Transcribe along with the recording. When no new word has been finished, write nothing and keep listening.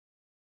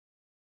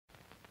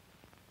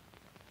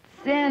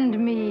Send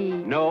me.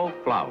 No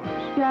flowers.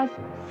 Just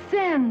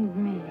send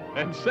me.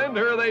 And send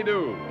her they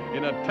do,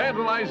 in a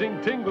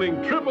tantalizing,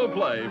 tingling triple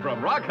play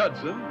from Rock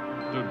Hudson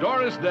to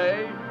Doris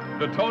Day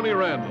to Tony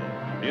Randall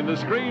in the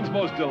screen's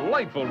most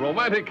delightful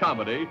romantic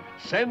comedy,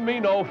 Send Me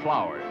No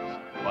Flowers.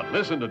 But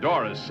listen to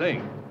Doris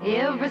sing.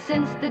 Ever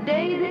since the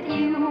day that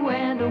you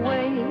went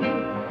away,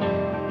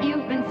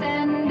 you've been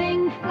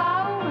sending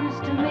flowers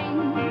to me.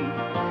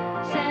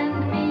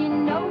 Send me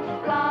no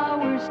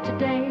flowers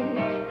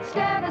today.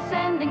 Instead of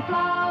sending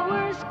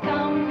flowers,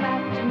 come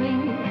back to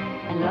me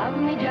and love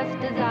me just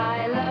as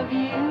I love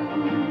you.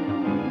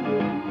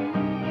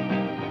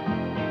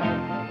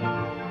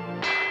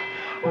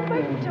 Oh,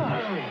 my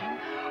darling.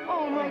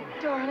 Oh, my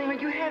darling, are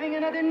you having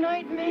another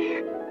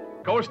nightmare?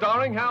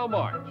 Co-starring Hal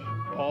March,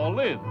 Paul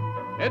Lynde,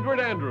 Edward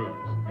Andrews,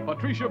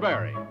 Patricia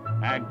Barry,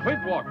 and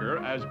Clint Walker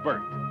as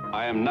Bert.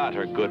 I am not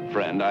her good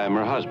friend. I am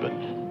her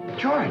husband.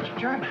 George,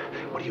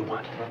 what do you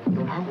want?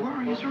 Our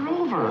worries are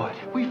over. What?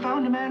 We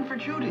found a man for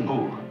Judy.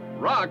 Who?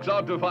 Rock's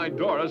out to find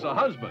Doris a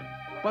husband.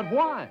 But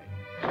why?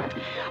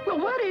 Well,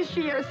 what is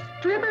she, a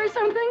stripper or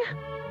something?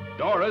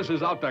 Doris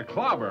is out to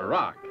clobber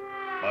Rock.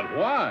 But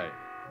why?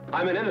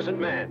 I'm an innocent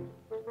man.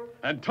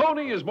 And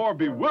Tony is more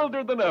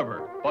bewildered than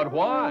ever. But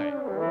why?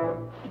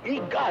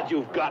 God,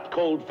 you've got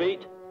cold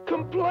feet.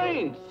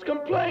 Complaints,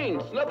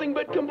 complaints, nothing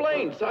but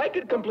complaints. I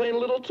could complain a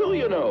little too,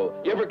 you know.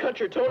 You ever cut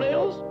your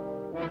toenails?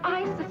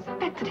 I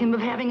suspected him of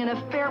having an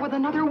affair with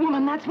another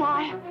woman, that's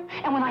why.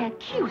 And when I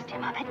accused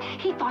him of it,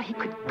 he thought he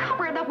could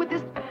cover it up with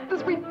this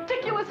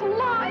ridiculous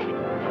lie.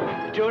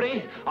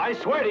 Judy, I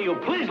swear to you,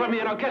 please let me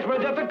in. I'll catch my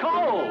death of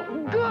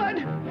cold. Good.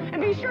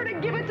 And be sure to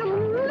give it to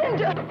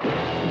Linda.